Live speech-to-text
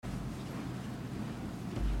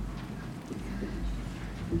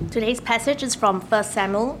Today's passage is from 1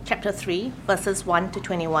 Samuel chapter 3, verses 1 to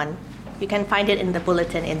 21. You can find it in the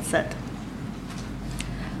bulletin insert.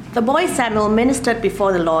 The boy Samuel ministered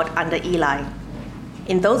before the Lord under Eli.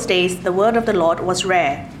 In those days, the word of the Lord was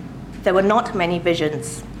rare. There were not many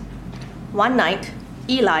visions. One night,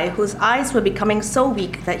 Eli, whose eyes were becoming so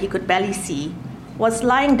weak that he could barely see, was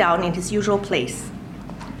lying down in his usual place.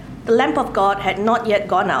 The lamp of God had not yet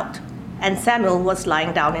gone out, and Samuel was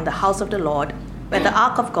lying down in the house of the Lord, where the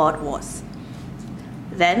ark of God was.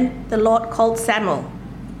 Then the Lord called Samuel.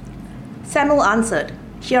 Samuel answered,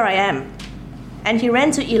 "Here I am." And he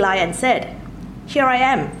ran to Eli and said, "Here I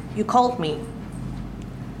am, you called me."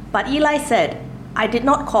 But Eli said, "I did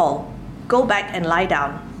not call. Go back and lie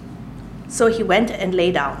down." So he went and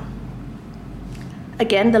lay down.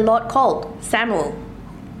 Again the Lord called, "Samuel."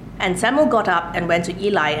 And Samuel got up and went to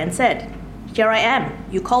Eli and said, "Here I am,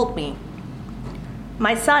 you called me."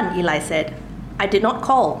 "My son," Eli said, "I did not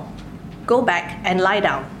call. Go back and lie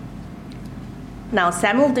down." Now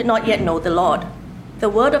Samuel did not yet know the Lord. The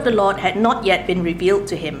word of the Lord had not yet been revealed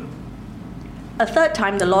to him. A third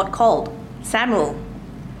time the Lord called, "Samuel."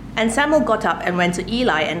 And Samuel got up and went to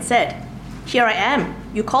Eli and said, "Here I am,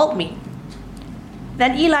 you called me."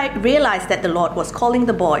 Then Eli realized that the Lord was calling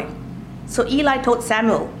the boy. So Eli told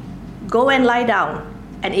Samuel, "Go and lie down,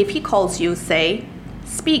 and if he calls you, say,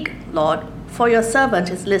 'Speak, Lord, for your servant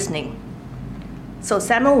is listening.'" So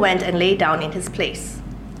Samuel went and lay down in his place.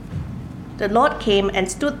 The Lord came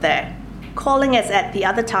and stood there, calling as at the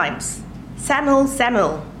other times, "Samuel,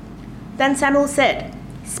 Samuel." Then Samuel said,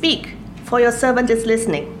 "Speak, for your servant is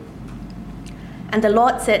listening." And the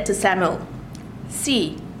Lord said to Samuel,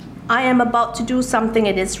 "See, I am about to do something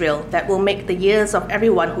in Israel that will make the ears of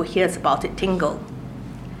everyone who hears about it tingle.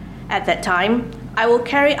 At that time, I will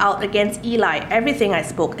carry out against Eli everything I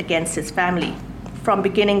spoke against his family, from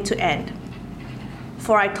beginning to end.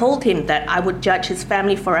 For I told him that I would judge his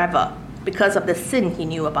family forever because of the sin he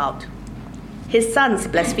knew about. His sons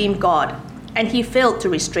blasphemed God, and he failed to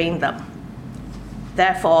restrain them.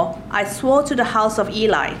 Therefore, I swore to the house of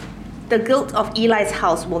Eli, the guilt of Eli's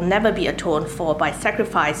house will never be atoned for by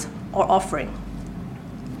sacrifice or offering."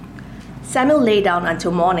 Samuel lay down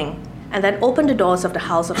until morning, and then opened the doors of the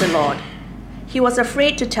house of the Lord. He was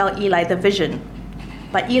afraid to tell Eli the vision,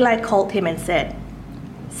 but Eli called him and said,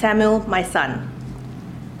 "Samuel, my son."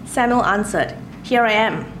 Samuel answered, "Here I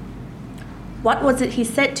am." "What was it he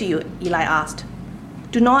said to you?" Eli asked.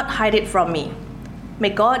 "Do not hide it from me. May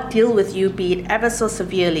God deal with you, be it ever so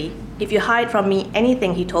severely, if you hide from me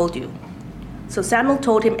anything he told you." So Samuel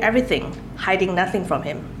told him everything, hiding nothing from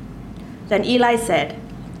him. Then Eli said,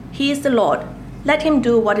 "He is the Lord. Let him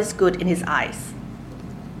do what is good in his eyes."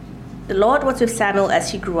 The Lord was with Samuel as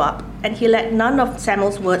he grew up, and he let none of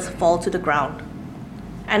Samuel's words fall to the ground.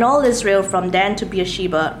 And all Israel from Dan to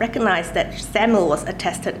Beersheba recognized that Samuel was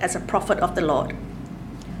attested as a prophet of the Lord.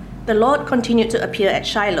 The Lord continued to appear at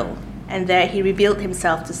Shiloh, and there he revealed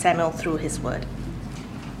himself to Samuel through his word.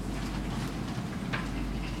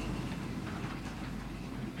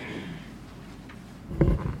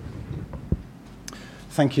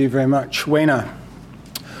 Thank you very much, Wayna.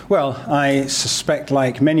 Well, I suspect,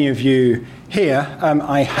 like many of you here,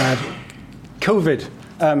 I had COVID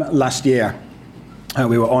last year.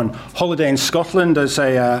 We were on holiday in Scotland as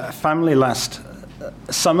a family last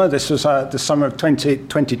summer. This was the summer of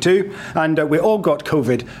 2022, and we all got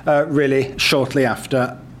COVID really shortly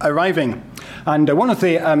after arriving. And one of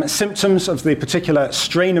the symptoms of the particular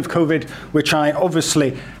strain of COVID, which I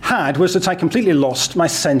obviously had, was that I completely lost my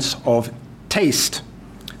sense of taste.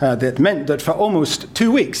 That meant that for almost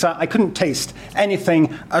 2 weeks, I couldn't taste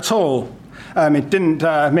anything at all. It didn't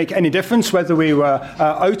make any difference whether we were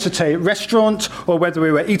out at a restaurant or whether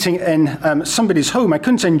we were eating in somebody's home. I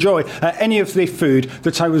couldn't enjoy any of the food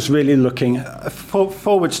that I was really looking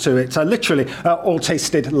forward to. It literally all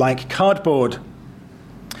tasted like cardboard.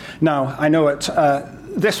 Now, I know at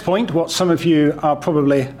this point what some of you are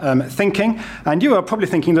probably thinking, and you are probably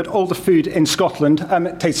thinking that all the food in Scotland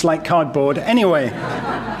tastes like cardboard anyway.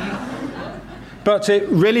 But it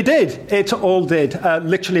really did. It all did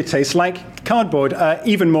literally taste like cardboard,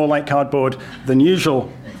 even more like cardboard than usual.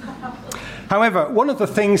 However, one of the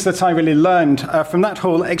things that I really learned from that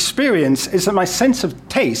whole experience is that my sense of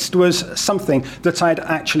taste was something that I'd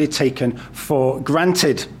actually taken for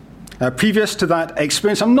granted. Previous to that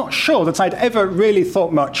experience, I'm not sure that I'd ever really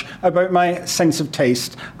thought much about my sense of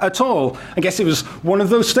taste at all. I guess it was one of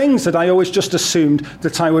those things that I always just assumed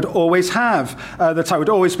that I would always have, that I would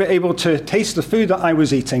always be able to taste the food that I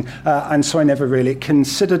was eating, and so I never really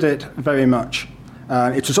considered it very much.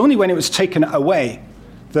 It was only when it was taken away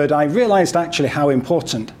that I realized actually how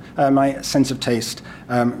important my sense of taste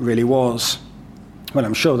really was. Well,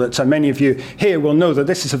 I'm sure that many of you here will know that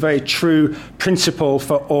this is a very true principle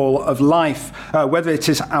for all of life, whether it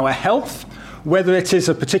is our health, whether it is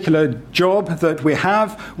a particular job that we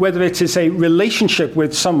have, whether it is a relationship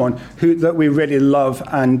with someone that we really love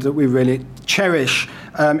and that we really cherish.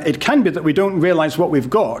 It can be that we don't realize what we've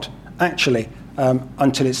got, actually,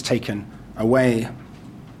 until it's taken away.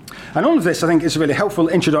 And all of this, I think, is a really helpful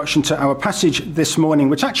introduction to our passage this morning,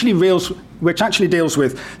 which actually deals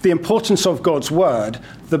with the importance of God's word,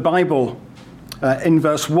 the Bible. In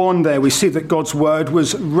verse 1 there, we see that God's word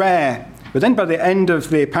was rare. But then by the end of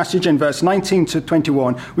the passage, in verse 19 to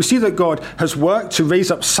 21, we see that God has worked to raise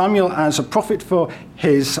up Samuel as a prophet for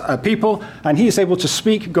his people, and he is able to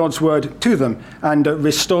speak God's word to them and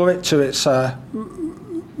restore it to its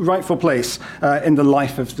rightful place in the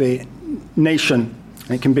life of the nation.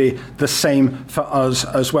 And it can be the same for us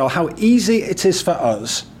as well. How easy it is for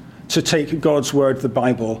us to take God's word, the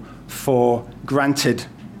Bible, for granted.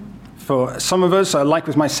 For some of us, like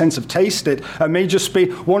with my sense of taste, it may just be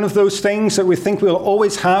one of those things that we think we'll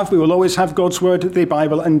always have. We will always have God's word, the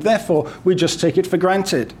Bible, and therefore we just take it for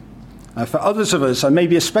granted. For others of us,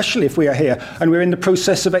 maybe especially if we are here and we're in the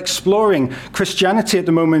process of exploring Christianity at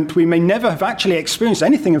the moment, we may never have actually experienced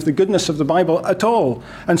anything of the goodness of the Bible at all.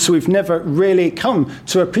 And so we've never really come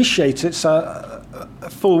to appreciate its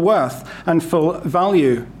full worth and full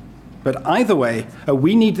value. But either way,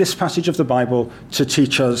 we need this passage of the Bible to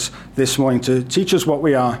teach us this morning, to teach us what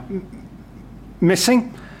we are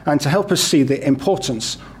missing and to help us see the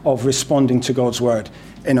importance of responding to God's word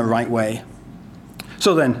in a right way.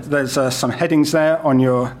 So then, there's some headings there on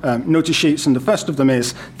your notice sheets, and the first of them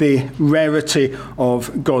is the rarity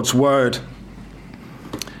of God's word.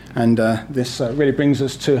 And this really brings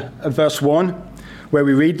us to verse 1, where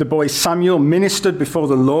we read, "The boy Samuel ministered before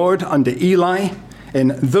the Lord under Eli.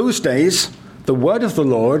 In those days, the word of the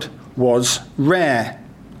Lord was rare.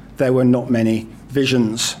 There were not many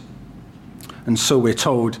visions." And so we're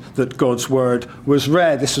told that God's word was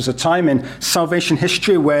rare. This was a time in salvation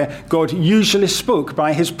history where God usually spoke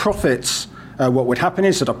by his prophets. What would happen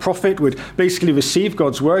is that a prophet would basically receive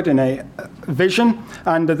God's word in a vision,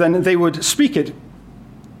 and then they would speak it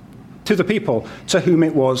to the people to whom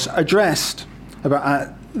it was addressed. But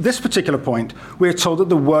at this particular point, we're told that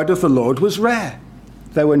the word of the Lord was rare.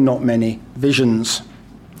 There were not many visions.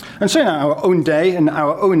 And so in our own day, in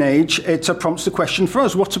our own age, it prompts the question for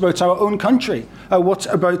us, what about our own country? What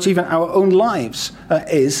about even our own lives?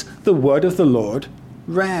 Is the word of the Lord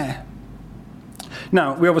rare?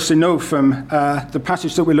 Now, we obviously know from the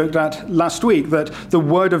passage that we looked at last week that the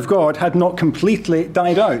word of God had not completely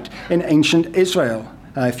died out in ancient Israel.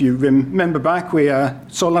 If you remember back, we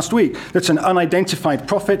saw last week that an unidentified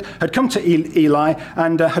prophet had come to Eli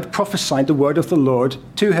and had prophesied the word of the Lord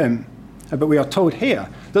to him. But we are told here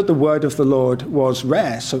that the word of the Lord was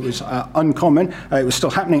rare, so it was uncommon. It was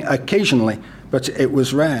still happening occasionally, but it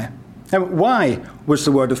was rare. And why was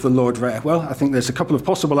the word of the Lord rare? Well, I think there's a couple of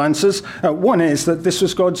possible answers. One is that this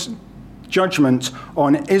was God's judgment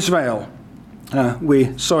on Israel.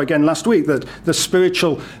 We saw again last week that the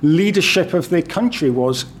spiritual leadership of the country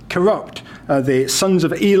was corrupt. The sons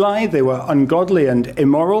of Eli, they were ungodly and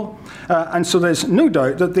immoral. And so there's no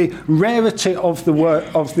doubt that the rarity of the word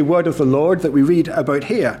of the Lord that we read about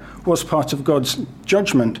here was part of God's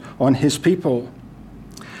judgment on his people.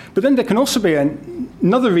 But then there can also be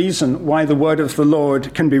another reason why the word of the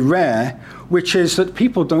Lord can be rare, which is that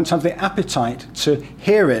people don't have the appetite to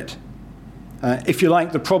hear it. If you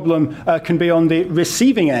like, the problem can be on the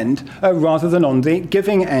receiving end rather than on the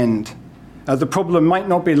giving end. The problem might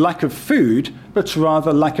not be lack of food, but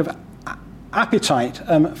rather lack of appetite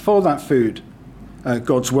for that food.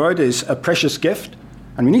 God's word is a precious gift,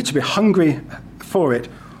 and we need to be hungry for it,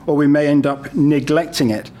 or we may end up neglecting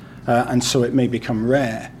it, and so it may become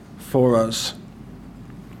rare for us.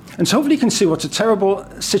 And so hopefully you can see what a terrible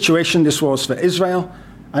situation this was for Israel,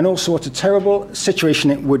 and also what a terrible situation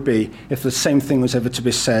it would be if the same thing was ever to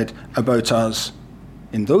be said about us.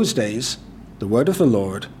 In those days, the word of the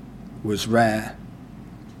Lord was rare.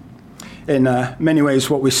 In many ways,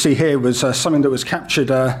 what we see here was something that was captured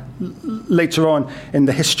later on in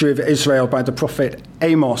the history of Israel by the prophet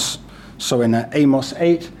Amos. So in Amos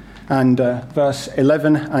 8 and verse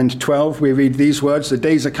 11 and 12, we read these words, "The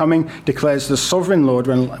days are coming, declares the sovereign Lord,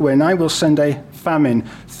 when I will send a famine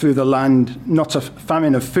through the land, not a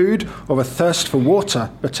famine of food or a thirst for water,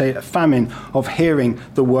 but a famine of hearing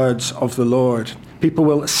the words of the Lord. People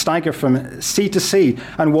will stagger from sea to sea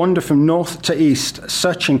and wander from north to east,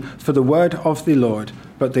 searching for the word of the Lord,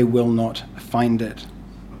 but they will not find it."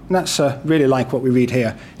 And that's really like what we read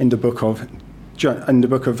here in the book of in the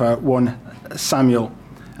book of 1 Samuel.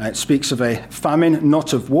 It speaks of a famine,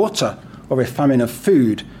 not of water or a famine of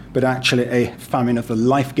food, but actually a famine of the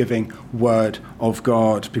life-giving word of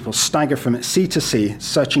God. People stagger from sea to sea,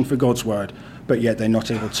 searching for God's word, but yet they're not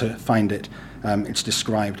able to find it. It's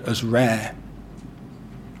described as rare.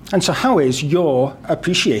 And so how is your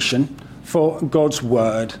appreciation for God's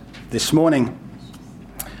word this morning?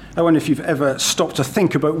 I wonder if you've ever stopped to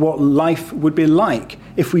think about what life would be like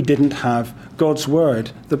if we didn't have God's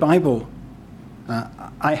word, the Bible.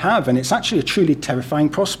 I have, and it's actually a truly terrifying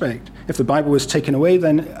prospect. If the Bible was taken away,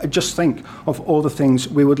 then just think of all the things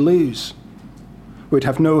we would lose. We'd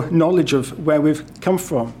have no knowledge of where we've come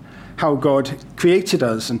from, how God created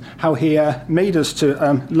us, and how he made us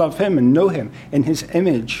to love him and know him in his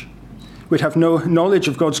image. We'd have no knowledge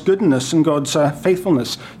of God's goodness and God's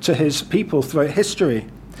faithfulness to his people throughout history.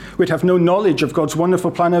 We'd have no knowledge of God's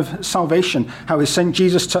wonderful plan of salvation, how he sent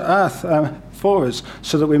Jesus to earth for us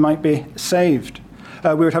so that we might be saved.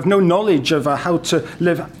 We would have no knowledge of how to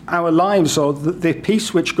live our lives, or the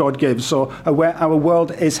peace which God gives, or where our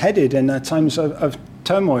world is headed in times of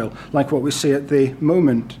turmoil, like what we see at the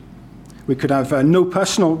moment. We could have no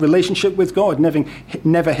personal relationship with God,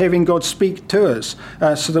 never hearing God speak to us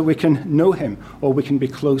so that we can know him or we can be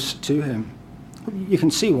close to him. You can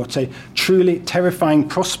see what a truly terrifying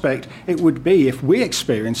prospect it would be if we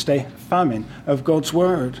experienced a famine of God's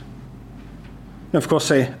word. Now, of course,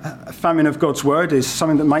 a famine of God's word is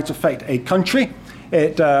something that might affect a country.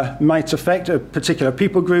 It might affect a particular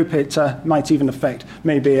people group. It might even affect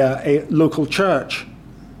maybe a local church.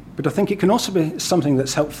 But I think it can also be something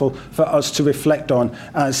that's helpful for us to reflect on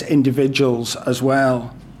as individuals as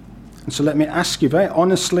well. And so let me ask you very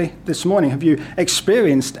honestly this morning, have you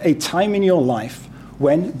experienced a time in your life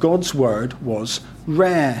when God's word was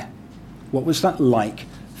rare? What was that like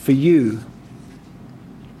for you?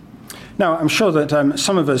 Now, I'm sure that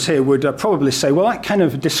some of us here would probably say, well, that kind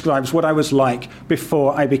of describes what I was like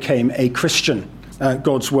before I became a Christian.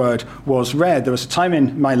 God's word was rare. There was a time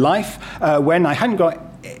in my life when I hadn't got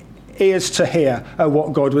ears to hear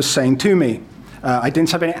what God was saying to me. I didn't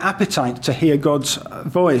have any appetite to hear God's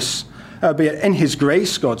voice. But in his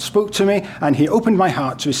grace, God spoke to me, and he opened my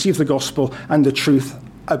heart to receive the gospel and the truth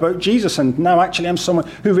about Jesus. And now actually I'm someone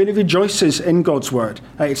who really rejoices in God's word.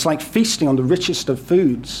 It's like feasting on the richest of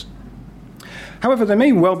foods. However, there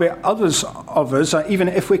may well be others of us, even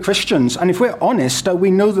if we're Christians, and if we're honest, we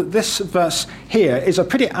know that this verse here is a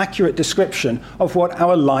pretty accurate description of what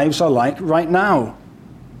our lives are like right now.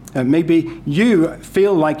 Maybe you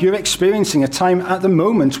feel like you're experiencing a time at the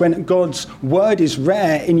moment when God's word is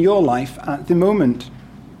rare in your life at the moment.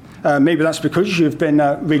 Maybe that's because you've been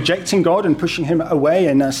rejecting God and pushing him away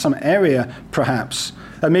in some area, perhaps.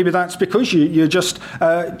 Maybe that's because you're just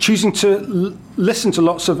choosing to listen to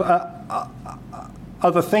lots of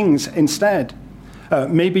other things instead.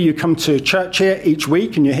 Maybe you come to church here each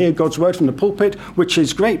week and you hear God's word from the pulpit, which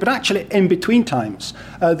is great, but actually in between times,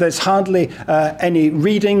 there's hardly any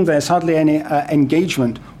reading, there's hardly any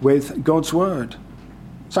engagement with God's word.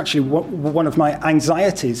 It's actually one of my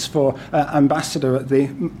anxieties for Ambassador at the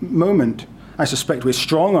moment. I suspect we're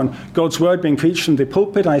strong on God's word being preached from the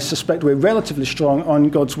pulpit. I suspect we're relatively strong on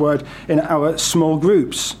God's word in our small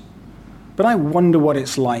groups. But I wonder what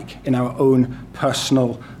it's like in our own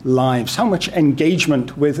personal lives. How much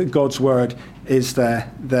engagement with God's word is there?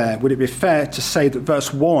 Would it be fair to say that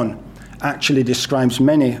verse 1 actually describes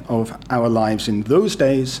many of our lives? In those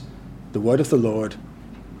days, the word of the Lord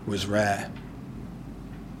was rare.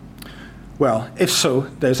 Well, if so,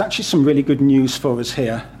 there's actually some really good news for us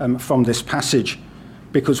here from this passage.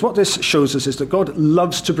 Because what this shows us is that God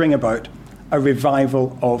loves to bring about a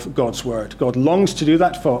revival of God's word. God longs to do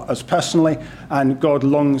that for us personally, and God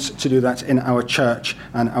longs to do that in our church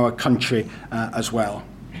and our country as well.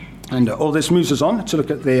 And all this moves us on to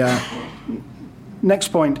look at the next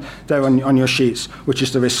point there on your sheets, which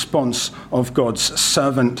is the response of God's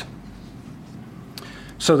servant.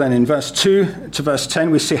 So then in verse 2 to verse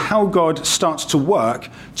 10, we see how God starts to work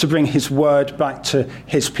to bring his word back to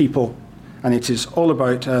his people. And it is all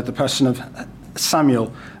about the person of Samuel,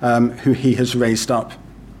 who he has raised up.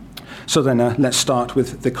 So then let's start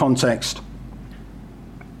with the context.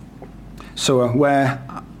 So where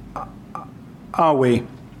are we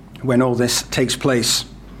when all this takes place?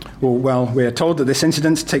 Well, we are told that this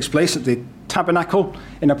incident takes place at the tabernacle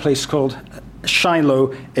in a place called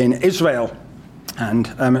Shiloh in Israel.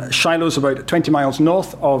 And Shiloh is about 20 miles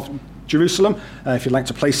north of Jerusalem, if you'd like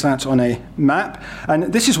to place that on a map.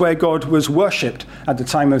 And this is where God was worshipped at the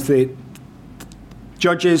time of the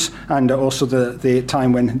Judges, and also the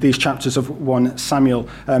time when these chapters of 1 Samuel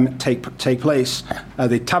take place.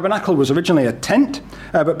 The tabernacle was originally a tent,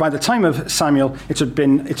 but by the time of Samuel, it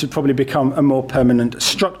had probably become a more permanent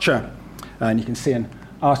structure. And you can see an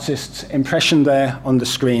artist's impression there on the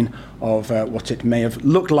screen of what it may have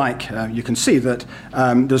looked like. You can see that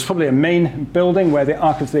there's probably a main building where the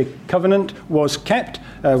Ark of the Covenant was kept,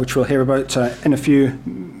 which we'll hear about in a few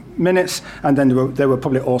minutes, and then there were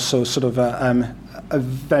probably also sort of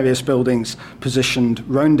various buildings positioned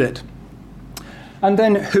round it. And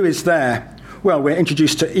then who is there? Well, we're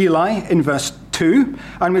introduced to Eli in verse 2,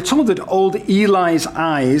 and we're told that old Eli's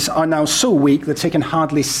eyes are now so weak that he can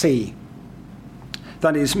hardly see.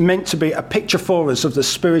 That is meant to be a picture for us of the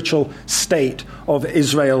spiritual state of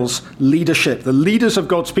Israel's leadership. The leaders of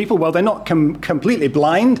God's people, well, they're not completely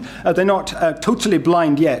blind. They're not totally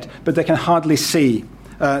blind yet, but they can hardly see.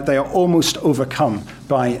 They are almost overcome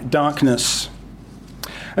by darkness.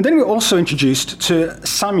 And then we're also introduced to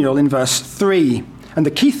Samuel in verse 3. And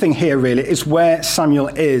the key thing here really is where Samuel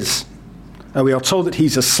is. We are told that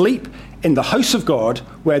he's asleep in the house of God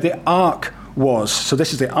where the ark was. So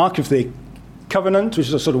this is the Ark of the Covenant, which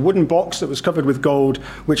is a sort of wooden box that was covered with gold,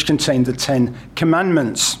 which contained the 10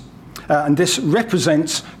 Commandments. And this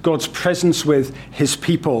represents God's presence with his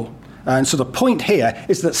people. And so the point here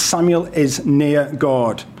is that Samuel is near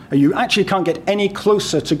God. You actually can't get any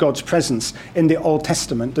closer to God's presence in the Old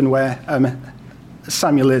Testament than where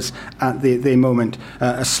Samuel is at the moment,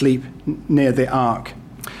 asleep near the ark.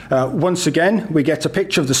 Once again, we get a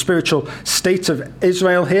picture of the spiritual state of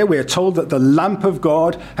Israel here. We are told that the lamp of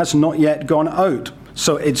God has not yet gone out.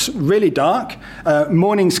 So it's really dark.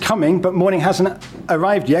 Morning's coming, but morning hasn't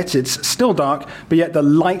arrived yet. It's still dark, but yet the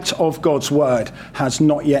light of God's word has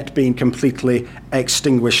not yet been completely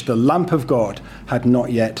extinguished. The lamp of God had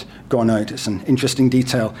not yet gone out. It's an interesting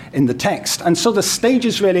detail in the text. And so the stage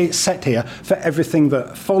is really set here for everything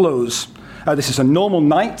that follows. This is a normal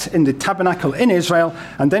night in the tabernacle in Israel.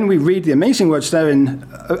 And then we read the amazing words there in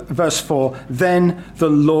verse 4, "Then the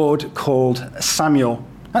Lord called Samuel."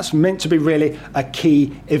 That's meant to be really a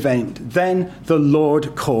key event. Then the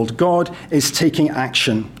Lord called. God is taking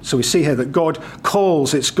action. So we see here that God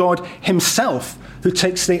calls. It's God himself who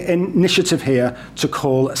takes the initiative here to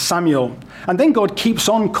call Samuel. And then God keeps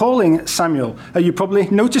on calling Samuel. You probably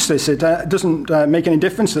noticed this. It doesn't make any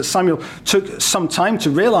difference that Samuel took some time to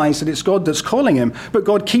realize that it's God that's calling him. But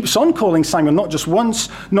God keeps on calling Samuel, not just once,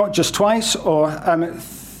 not just twice, or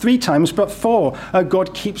 3 times, but 4.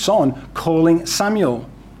 God keeps on calling Samuel.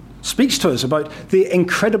 Speaks to us about the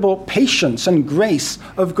incredible patience and grace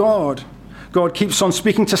of God. God keeps on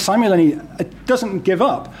speaking to Samuel, and he doesn't give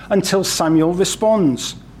up until Samuel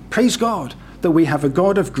responds. Praise God that we have a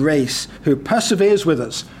God of grace who perseveres with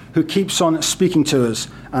us, who keeps on speaking to us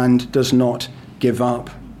and does not give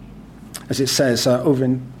up. As it says over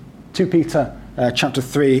in 2 Peter chapter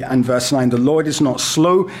 3 and verse 9, "The Lord is not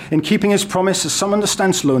slow in keeping his promise, as some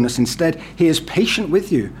understand slowness. Instead, he is patient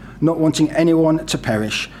with you, not wanting anyone to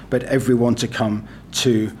perish, but everyone to come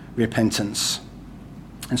to repentance."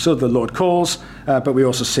 And so the Lord calls, but we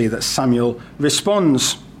also see that Samuel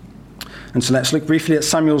responds. And so let's look briefly at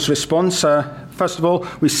Samuel's response. First of all,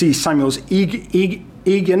 we see Samuel's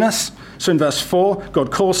eagerness. So in verse 4,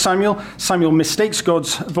 God calls Samuel. Samuel mistakes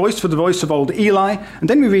God's voice for the voice of old Eli. And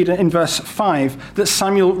then we read in verse 5 that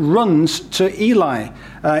Samuel runs to Eli.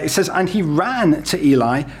 It says, "And he ran to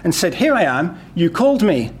Eli and said, 'Here I am, you called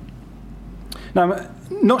me.'" Now, I'm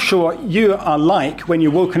not sure what you are like when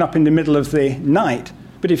you're woken up in the middle of the night,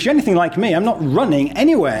 but if you're anything like me, I'm not running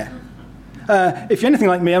anywhere. If you're anything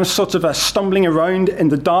like me, I'm sort of stumbling around in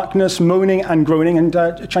the darkness, moaning and groaning, and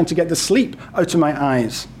trying to get the sleep out of my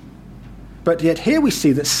eyes. But yet here we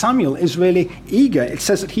see that Samuel is really eager. It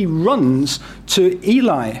says that he runs to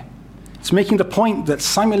Eli. It's making the point that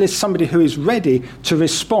Samuel is somebody who is ready to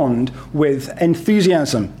respond with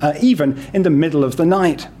enthusiasm, even in the middle of the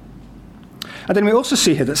night. And then we also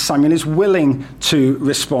see here that Samuel is willing to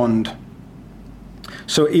respond.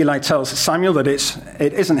 So Eli tells Samuel that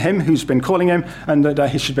it isn't him who's been calling him, and that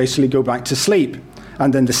he should basically go back to sleep.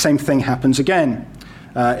 And then the same thing happens again.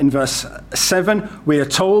 In verse 7, we are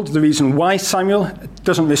told the reason why Samuel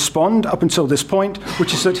doesn't respond up until this point,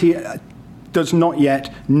 which is that he does not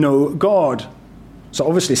yet know God. So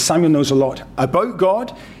obviously Samuel knows a lot about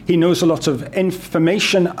God. He knows a lot of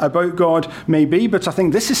information about God, maybe, but I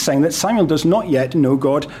think this is saying that Samuel does not yet know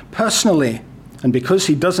God personally. And because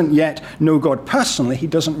he doesn't yet know God personally, he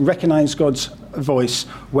doesn't recognize God's voice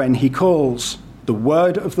when he calls. The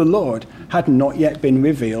word of the Lord had not yet been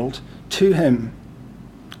revealed to him.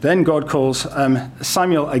 Then God calls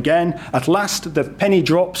Samuel again. At last, the penny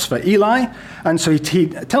drops for Eli, and so he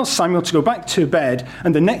tells Samuel to go back to bed,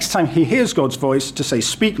 and the next time he hears God's voice, to say,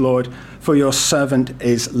 "Speak, Lord, for your servant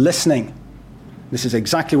is listening." This is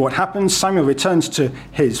exactly what happens. Samuel returns to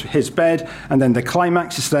his bed, and then the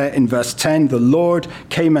climax is there in verse 10. The Lord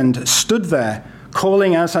came and stood there,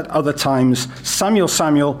 calling as at other times, "Samuel,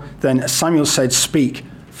 Samuel." Then Samuel said, "Speak,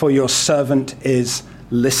 for your servant is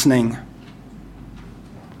listening."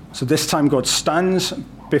 So this time God stands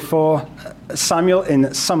before Samuel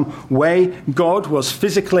in some way. God was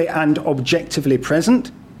physically and objectively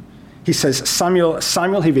present. He says, "Samuel,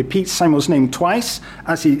 Samuel." He repeats Samuel's name twice,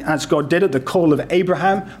 as God did at the call of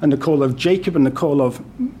Abraham and the call of Jacob and the call of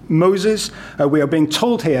Moses. We are being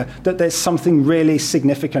told here that there's something really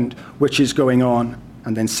significant which is going on.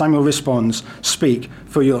 And then Samuel responds, "Speak,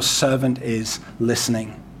 for your servant is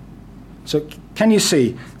listening." So can you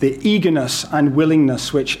see the eagerness and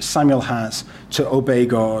willingness which Samuel has to obey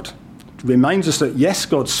God? It reminds us that, yes,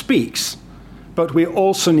 God speaks, but we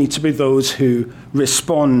also need to be those who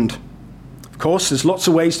respond. Of course, there's lots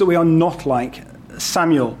of ways that we are not like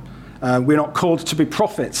Samuel. We're not called to be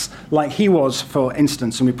prophets like he was, for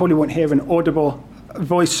instance, and we probably won't hear an audible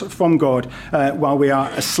voice from God while we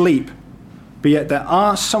are asleep. But yet there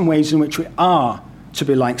are some ways in which we are to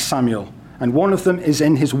be like Samuel, and one of them is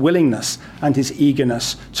in his willingness and his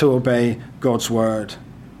eagerness to obey God's word.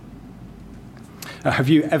 Have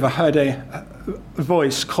you ever heard a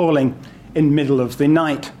voice calling in the middle of the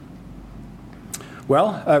night?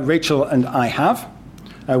 Well, Rachel and I have.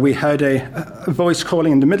 We heard a voice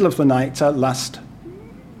calling in the middle of the night last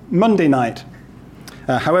Monday night.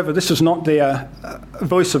 However, this was not the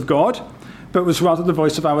voice of God, but was rather the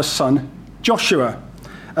voice of our son Joshua,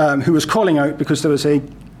 who was calling out because there was a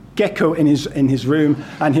gecko in his room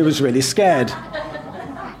and he was really scared.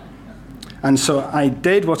 And so I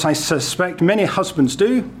did what I suspect many husbands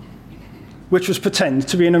do, which was pretend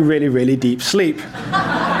to be in a really, really deep sleep.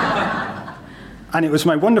 And it was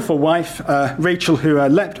my wonderful wife, Rachel, who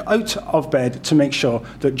leapt out of bed to make sure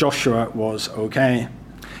that Joshua was okay.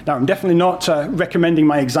 Now, I'm definitely not recommending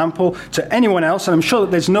my example to anyone else, and I'm sure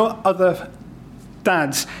that there's no other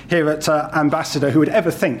dads here at Ambassador who would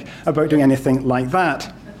ever think about doing anything like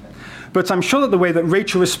that. But I'm sure that the way that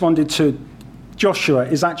Rachel responded to Joshua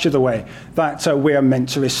is actually the way that we are meant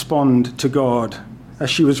to respond to God.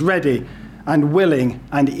 She was ready and willing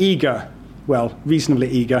and eager, well, reasonably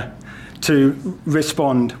eager, to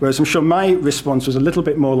respond, whereas I'm sure my response was a little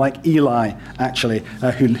bit more like Eli, actually,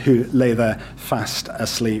 who lay there fast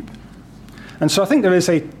asleep. And so I think there is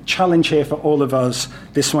a challenge here for all of us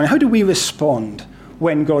this morning. How do we respond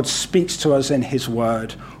when God speaks to us in his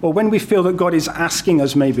word, or when we feel that God is asking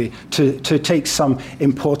us maybe to take some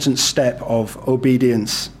important step of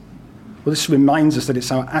obedience? Well, this reminds us that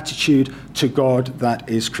it's our attitude to God that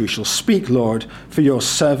is crucial. Speak, Lord, for your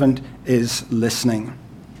servant is listening.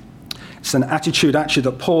 It's an attitude, actually,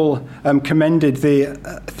 that Paul commended the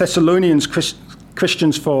Thessalonians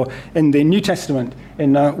Christians for in the New Testament,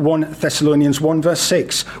 in 1 Thessalonians 1, verse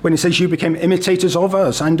 6, when he says, "You became imitators of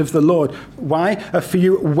us and of the Lord." Why? For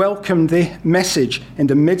you welcomed the message in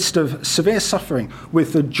the midst of severe suffering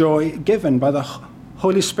with the joy given by the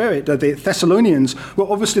Holy Spirit. The Thessalonians were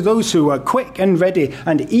obviously those who were quick and ready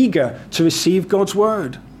and eager to receive God's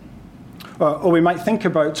word. Or we might think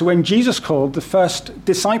about when Jesus called the first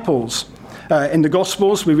disciples. In the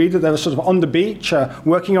Gospels, we read that they were sort of on the beach,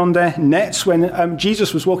 working on their nets, when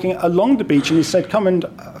Jesus was walking along the beach and he said, "Come and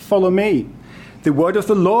follow me." The word of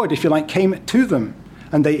the Lord, if you like, came to them,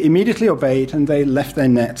 and they immediately obeyed, and they left their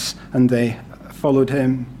nets, and they followed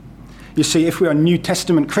him. You see, if we are New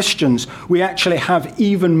Testament Christians, we actually have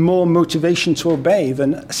even more motivation to obey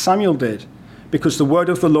than Samuel did, because the word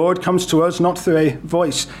of the Lord comes to us not through a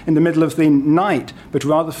voice in the middle of the night, but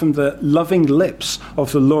rather from the loving lips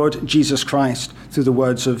of the Lord Jesus Christ through the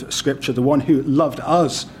words of Scripture, the one who loved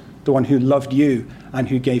us, the one who loved you, and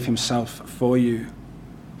who gave himself for you.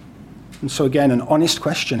 And so again, an honest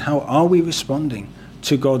question: how are we responding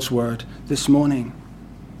to God's word this morning?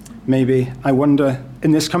 Maybe, I wonder,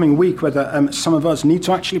 in this coming week, whether some of us need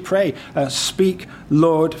to actually pray, "Speak,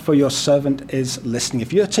 Lord, for your servant is listening."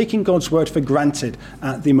 If you're taking God's word for granted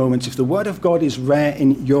at the moment, if the word of God is rare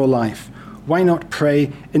in your life, why not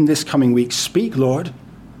pray in this coming week, "Speak, Lord,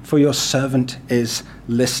 for your servant is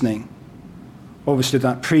listening"? Obviously,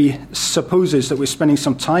 that presupposes that we're spending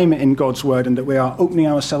some time in God's word and that we are opening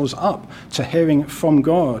ourselves up to hearing from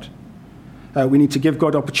God. We need to give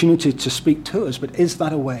God opportunity to speak to us, but is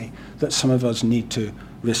that a way that some of us need to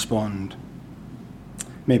respond?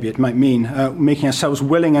 Maybe it might mean making ourselves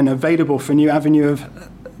willing and available for a new avenue of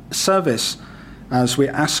service. as we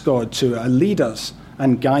ask God to lead us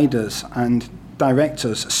and guide us and direct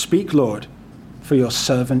us. Speak, Lord, for your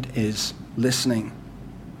servant is listening.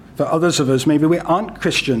 For others of us, maybe we aren't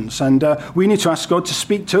Christians, and we need to ask God to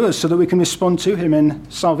speak to us so that we can respond to him in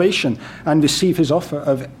salvation and receive his offer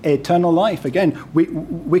of eternal life. Again,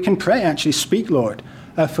 we can pray, actually, speak, Lord,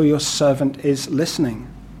 for your servant is listening.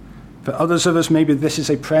 For others of us, maybe this is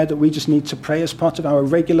a prayer that we just need to pray as part of our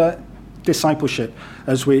regular discipleship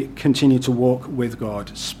as we continue to walk with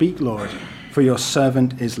God. Speak, Lord, for your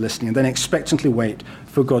servant is listening. And then expectantly wait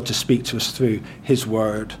for God to speak to us through his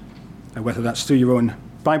word, whether that's through your own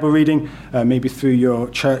Bible reading, maybe through your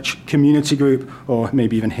church community group, or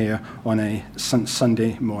maybe even here on a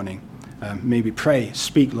Sunday morning. Maybe pray,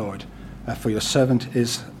 speak, Lord, for your servant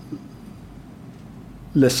is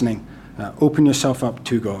listening. Open yourself up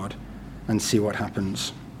to God and see what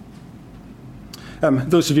happens.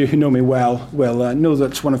 Those of you who know me well will know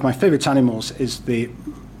that one of my favorite animals is the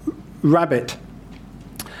rabbit.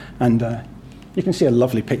 And you can see a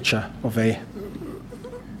lovely picture of a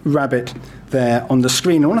rabbit there on the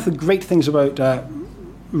screen. And one of the great things about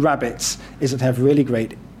rabbits is that they have really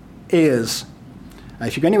great ears.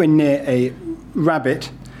 If you go anywhere near a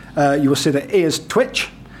rabbit, you will see their ears twitch,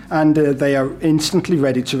 and they are instantly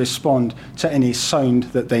ready to respond to any sound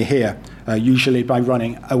that they hear, usually by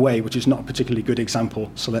running away, which is not a particularly good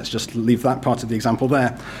example, so let's just leave that part of the example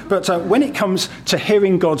there. But when it comes to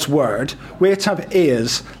hearing God's word, we're to have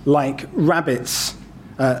ears like rabbits,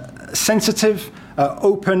 sensitive,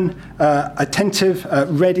 open, attentive,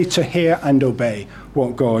 ready to hear and obey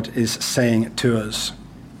what God is saying to us.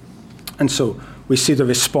 And so we see the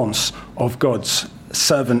response of God's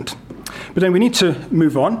servant. But then we need to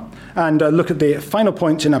move on and look at the final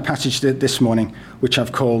point in our passage this morning, which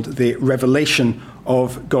I've called the revelation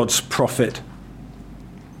of God's prophet.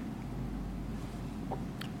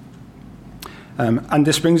 And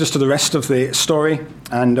this brings us to the rest of the story.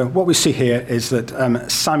 And what we see here is that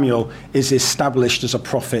Samuel is established as a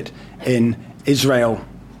prophet in Israel.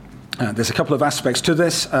 There's a couple of aspects to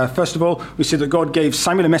this. First of all, we see that God gave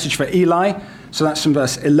Samuel a message for Eli. So that's from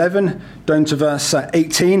verse 11 down to verse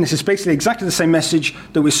 18. This is basically exactly the same message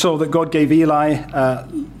that we saw that God gave Eli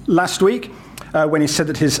last week when he said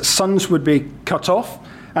that his sons would be cut off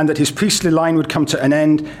and that his priestly line would come to an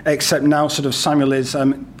end, except now sort of Samuel is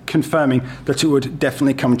confirming that it would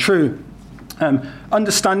definitely come true.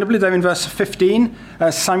 Understandably, there in verse 15,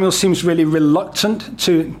 Samuel seems really reluctant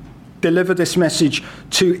to deliver this message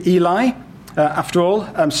to Eli. After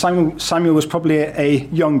all, Samuel was probably a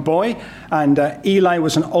young boy, and Eli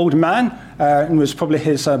was an old man and was probably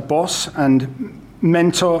his boss and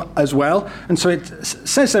mentor as well. And so it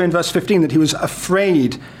says there in verse 15 that he was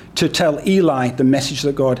afraid to tell Eli the message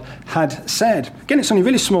that God had said. Again, it's only a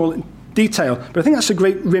really small detail, but I think that's a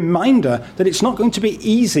great reminder that it's not going to be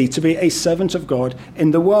easy to be a servant of God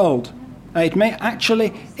in the world. It may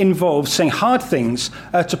actually involve saying hard things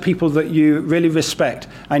to people that you really respect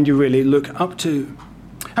and you really look up to.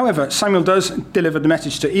 However, Samuel does deliver the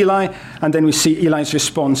message to Eli, and then we see Eli's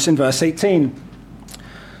response in verse 18.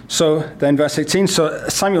 So then verse 18, so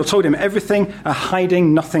Samuel told him everything,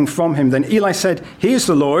 hiding nothing from him. Then Eli said, "He is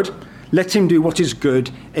the Lord, let him do what is good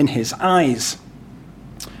in his eyes."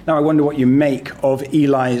 Now I wonder what you make of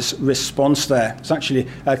Eli's response there. There's actually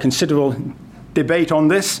a considerable debate on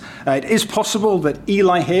this. It is possible that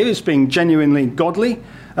Eli here is being genuinely godly.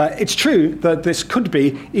 It's true that this could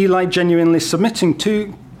be Eli genuinely submitting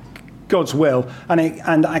to God's will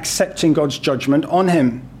and accepting God's judgment on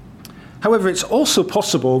him. However, it's also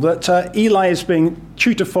possible that Eli is being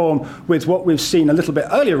true to form with what we've seen a little bit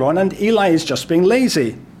earlier on, and Eli is just being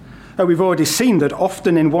lazy. We've already seen that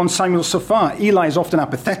often in 1 Samuel so far, Eli is often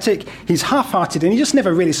apathetic, he's half-hearted, and he just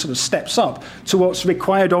never really sort of steps up to what's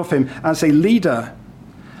required of him as a leader.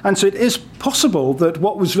 And so it is possible that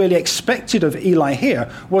what was really expected of Eli here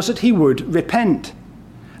was that he would repent.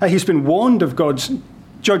 He's been warned of God's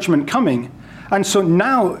judgment coming, and so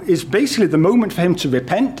now is basically the moment for him to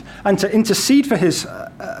repent and to intercede for his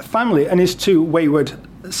family and his two wayward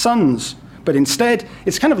sons. But instead,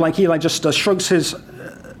 it's kind of like Eli just shrugs his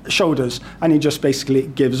shoulders and he just basically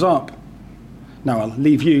gives up. Now, I'll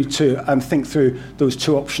leave you to think through those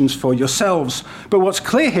two options for yourselves. But what's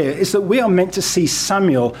clear here is that we are meant to see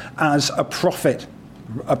Samuel as a prophet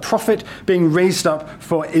being raised up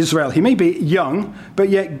for Israel. He may be young, but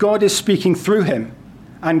yet God is speaking through him,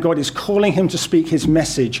 and God is calling him to speak his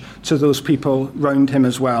message to those people around him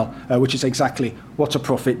as well, which is exactly what a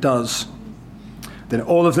prophet does. Then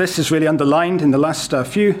all of this is really underlined in the last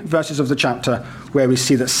few verses of the chapter, where we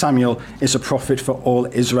see that Samuel is a prophet for all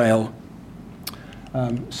Israel.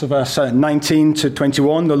 So verse 19 to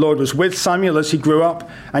 21, the Lord was with Samuel as he grew up,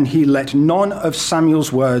 and he let none of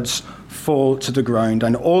Samuel's words fall to the ground.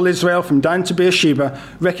 And all Israel from Dan to Beersheba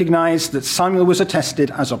recognized that Samuel was attested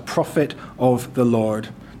as a prophet of the Lord.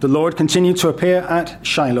 The Lord continued to appear at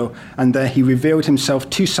Shiloh, and there he revealed himself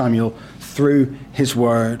to Samuel through his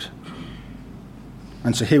word.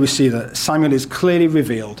 And so here we see that Samuel is clearly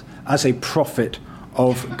revealed as a prophet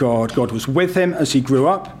of God. God was with him as he grew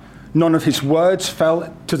up. None of his words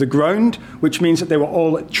fell to the ground, which means that they were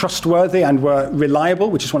all trustworthy and were reliable,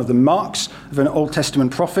 which is one of the marks of an Old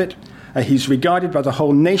Testament prophet. He's regarded by the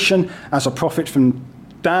whole nation as a prophet from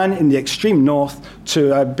Dan in the extreme north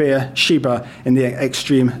to Beersheba in the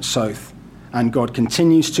extreme south. And God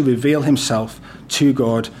continues to reveal himself to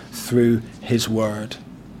God through his word.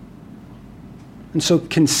 And so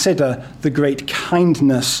consider the great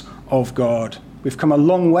kindness of God. We've come a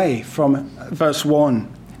long way from verse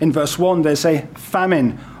 1. In verse 1, there's a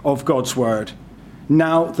famine of God's word.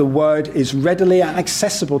 Now the word is readily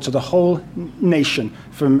accessible to the whole nation,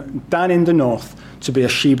 from Dan in the north to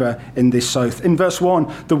Beersheba in the south. In verse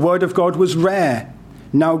 1, the word of God was rare.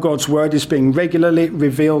 Now God's word is being regularly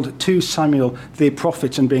revealed to Samuel the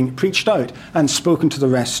prophet and being preached out and spoken to the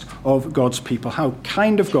rest of God's people. How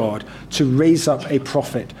kind of God to raise up a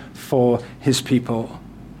prophet for his people.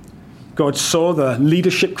 God saw the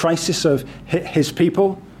leadership crisis of his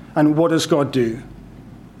people. And what does God do?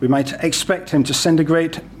 We might expect him to send a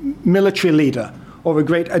great military leader or a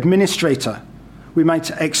great administrator. We might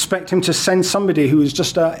expect him to send somebody who is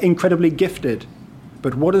just incredibly gifted.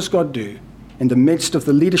 But what does God do? In the midst of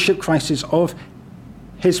the leadership crisis of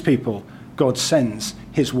his people, God sends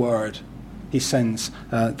his word. He sends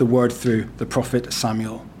the word through the prophet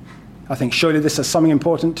Samuel. I think surely this is something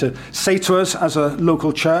important to say to us as a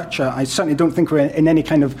local church. I certainly don't think we're in any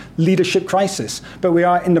kind of leadership crisis, but we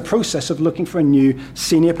are in the process of looking for a new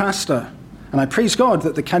senior pastor. And I praise God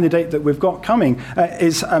that the candidate that we've got coming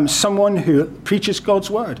is someone who preaches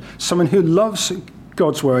God's word, someone who loves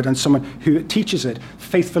God's word, and someone who teaches it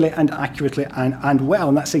faithfully and accurately and well.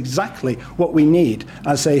 And that's exactly what we need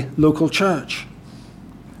as a local church.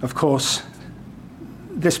 Of course,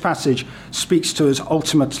 this passage speaks to us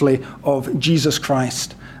ultimately of Jesus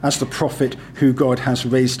Christ as the prophet who God has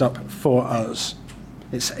raised up for us.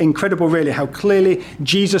 It's incredible, really, how clearly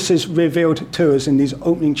Jesus is revealed to us in these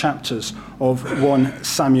opening chapters of 1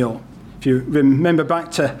 Samuel. If you remember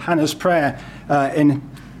back to Hannah's prayer in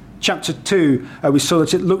chapter 2, we saw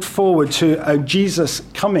that it looked forward to Jesus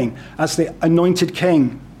coming as the anointed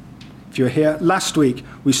king. If you were here last week,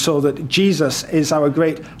 we saw that Jesus is our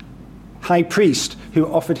great high priest who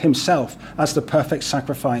offered himself as the perfect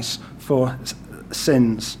sacrifice for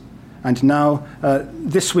sins. And now,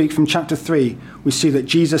 this week from chapter 3, we see that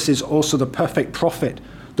Jesus is also the perfect prophet,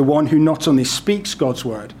 the one who not only speaks God's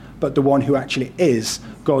word, but the one who actually is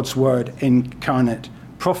God's word incarnate.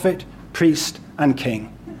 Prophet, priest, and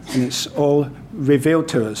king. And it's all revealed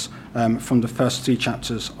to us from the first 3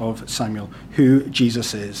 chapters of Samuel, who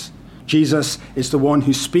Jesus is. Jesus is the one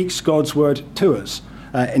who speaks God's word to us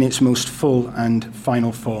in its most full and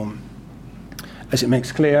final form. As it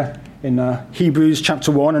makes clear in Hebrews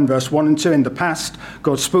chapter 1 and verse 1 and 2, in the past,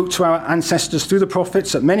 God spoke to our ancestors through the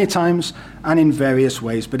prophets at many times and in various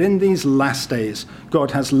ways. But in these last days,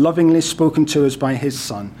 God has lovingly spoken to us by his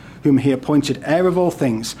Son, whom he appointed heir of all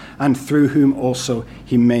things, and through whom also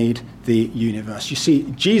he made the universe. You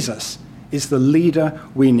see, Jesus is the leader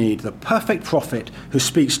we need, the perfect prophet who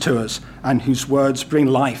speaks to us and whose words bring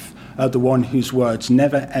life, the one whose words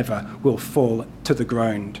never, ever will fall to the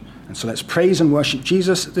ground. And so let's praise and worship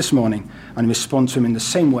Jesus this morning and respond to him in the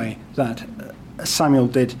same way that Samuel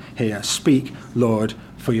did here. Speak, Lord,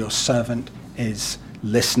 for your servant is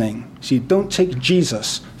listening. See, don't take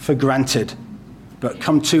Jesus for granted, but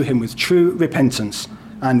come to him with true repentance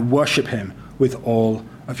and worship him with all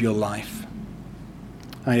of your life.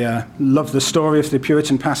 I love the story of the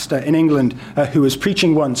Puritan pastor in England who was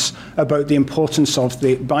preaching once about the importance of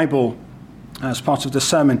the Bible. As part of the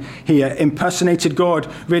sermon, he impersonated God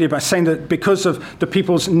really by saying that because of the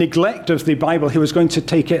people's neglect of the Bible, he was going to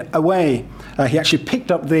take it away. He actually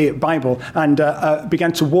picked up the Bible and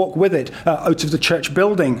began to walk with it out of the church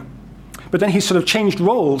building. But then he sort of changed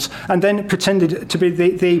roles and then pretended to be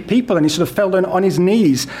the people, and he sort of fell down on his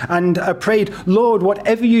knees and prayed, Lord,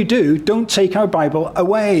 whatever you do, don't take our Bible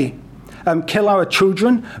away. Kill our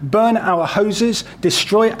children, burn our houses,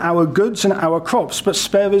 destroy our goods and our crops, but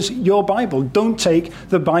spare us your Bible. Don't take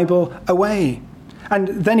the Bible away. And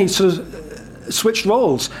then he sort of switched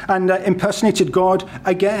roles and impersonated God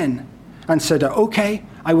again and said, okay,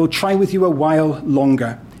 I will try with you a while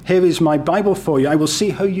longer. Here is my Bible for you. I will see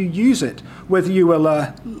how you use it, whether you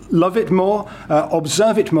will love it more,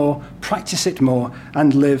 observe it more, practice it more,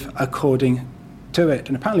 and live according to it.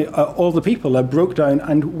 And apparently all the people broke down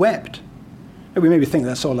and wept. And we maybe think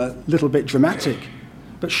that's all a little bit dramatic,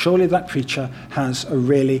 but surely that preacher has a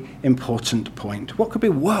really important point. What could be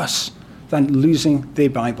worse than losing their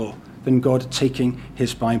Bible, than God taking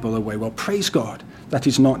his Bible away? Well, praise God that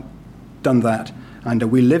he's not done that. And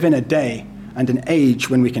we live in a day and an age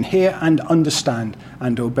when we can hear and understand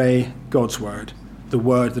and obey God's word, the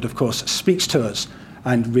word that, of course, speaks to us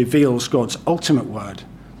and reveals God's ultimate word,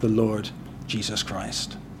 the Lord Jesus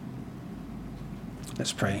Christ.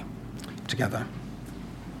 Let's pray together.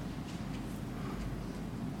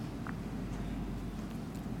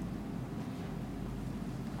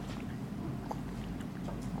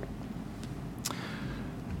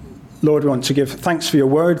 Lord, we want to give thanks for your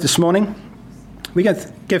word this morning. We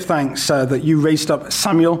give thanks that you raised up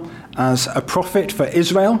Samuel as a prophet for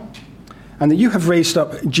Israel, and that you have raised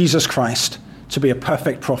up Jesus Christ to be a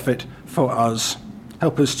perfect prophet for us.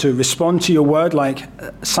 Help us to respond to your word like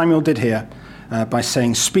Samuel did here by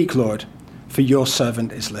saying, "Speak, Lord, for your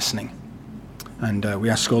servant is listening." And we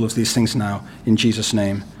ask all of these things now in Jesus'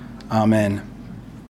 name. Amen.